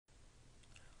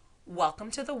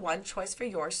Welcome to the One Choice for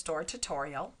Your Store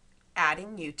tutorial,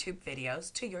 adding YouTube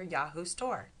videos to your Yahoo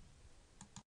store.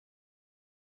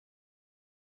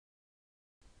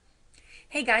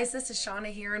 Hey guys, this is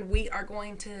Shauna here, and we are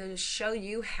going to show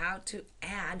you how to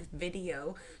add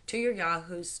video to your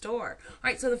Yahoo store.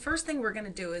 Alright, so the first thing we're going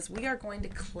to do is we are going to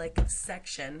click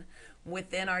section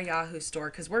within our Yahoo store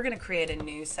because we're going to create a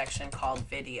new section called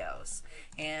videos.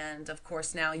 And of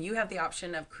course now you have the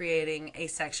option of creating a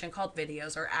section called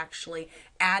videos or actually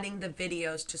adding the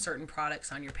videos to certain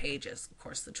products on your pages. Of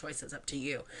course the choice is up to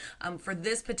you. For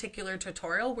this particular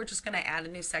tutorial we're just going to add a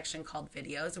new section called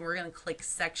videos, and we're going to click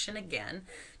section again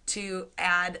to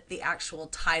add the actual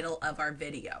title of our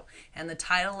video. And the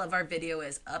title of our video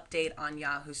is Update on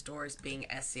Yahoo Stores Being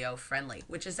SEO Friendly,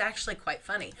 which is actually quite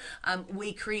funny.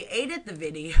 We created the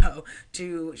video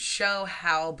to show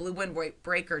how Blue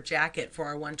Windbreaker jacket for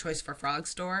our One Choice for Frog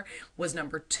store was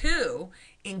number 2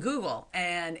 in Google,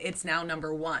 and it's now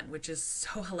number 1, which is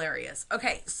so hilarious.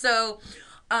 Okay, so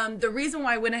the reason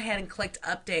why I went ahead and clicked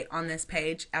update on this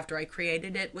page after I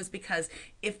created it was because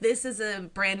if this is a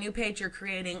brand new page you're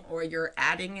creating or you're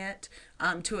adding it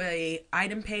to a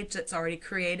item page that's already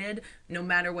created, no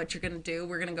matter what you're going to do,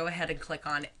 we're going to go ahead and click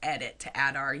on edit to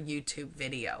add our YouTube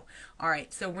video.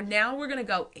 Alright, so now we're going to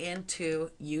go into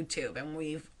YouTube, and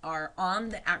we are on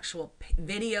the actual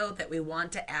video that we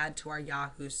want to add to our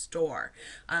Yahoo store.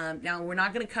 Now we're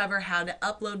not going to cover how to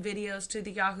upload videos to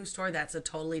the Yahoo store. That's a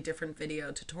totally different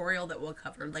video tutorial that we'll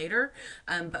cover later.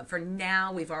 But for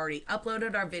now we've already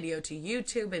uploaded our video to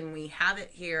YouTube and we have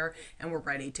it here and we're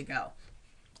ready to go.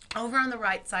 Over on the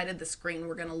right side of the screen,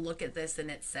 we're going to look at this and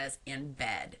it says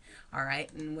Embed. All right,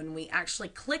 and when we actually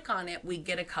click on it, we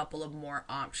get a couple of more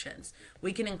options.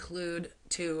 We can include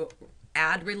to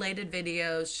add related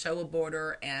videos, show a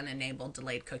border, and enable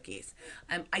delayed cookies.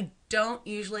 I don't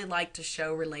usually like to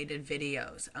show related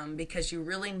videos because you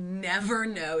really never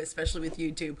know, especially with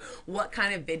YouTube, what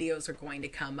kind of videos are going to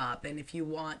come up. And if you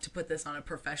want to put this on a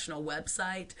professional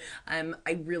website,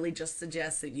 I really just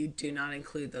suggest that you do not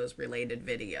include those related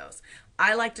videos.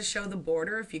 I like to show the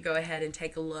border. If you go ahead and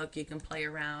take a look, you can play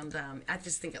around. I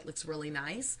just think it looks really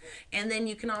nice. And then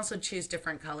you can also choose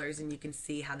different colors, and you can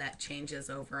see how that changes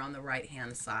over on the right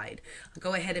hand side.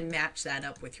 Go ahead and match that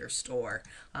up with your store.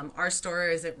 Our store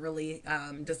isn't really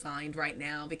designed right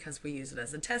now because we use it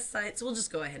as a test site, so we'll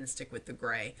just go ahead and stick with the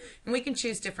gray. And we can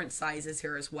choose different sizes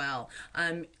here as well.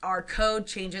 Our code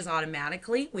changes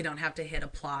automatically. We don't have to hit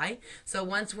apply. So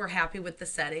once we're happy with the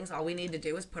settings, all we need to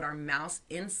do is put our mouse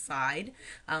inside,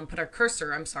 put our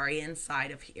cursor,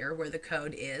 inside of here where the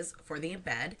code is for the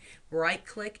embed, right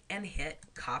click and hit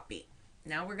copy.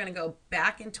 Now we're going to go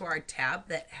back into our tab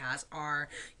that has our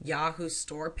Yahoo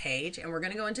store page, and we're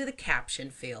going to go into the caption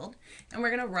field, and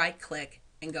we're going to right click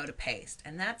and go to paste.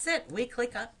 And that's it. We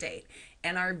click update,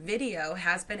 and our video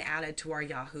has been added to our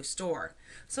Yahoo store.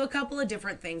 So a couple of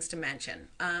different things to mention.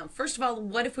 First of all,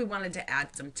 what if we wanted to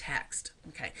add some text?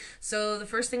 Okay, so the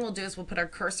first thing we'll do is we'll put our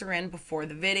cursor in before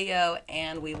the video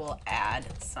and we will add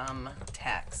some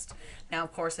text. Now,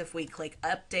 of course, if we click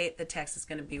update, the text is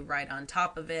going to be right on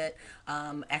top of it.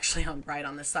 Actually, right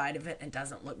on the side of it, and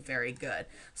doesn't look very good.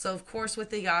 So, of course, with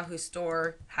the Yahoo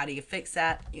store, how do you fix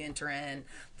that? You enter in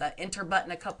the enter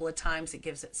button a couple of times. It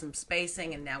gives it some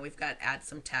spacing, and now we've got add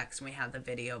some text, and we have the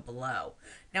video below.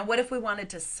 Now, what if we wanted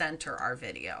to center our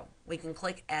video? We can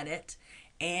click edit,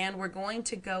 and we're going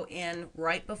to go in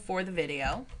right before the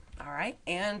video. All right,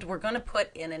 and we're going to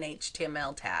put in an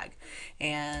HTML tag,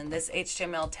 and this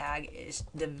HTML tag is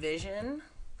division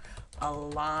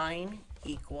align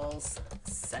equals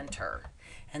center,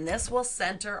 and this will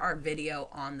center our video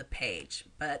on the page.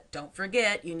 But don't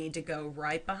forget, you need to go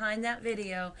right behind that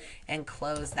video and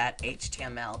close that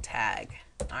HTML tag.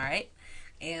 All right,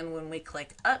 and when we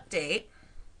click update,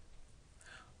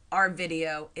 our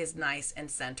video is nice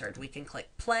and centered. We can click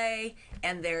play,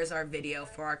 and there's our video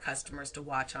for our customers to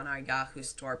watch on our Yahoo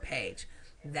store page.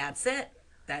 That's it.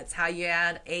 That's how you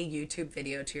add a YouTube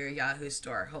video to your Yahoo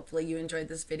store. Hopefully you enjoyed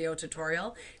this video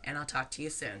tutorial, and I'll talk to you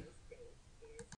soon.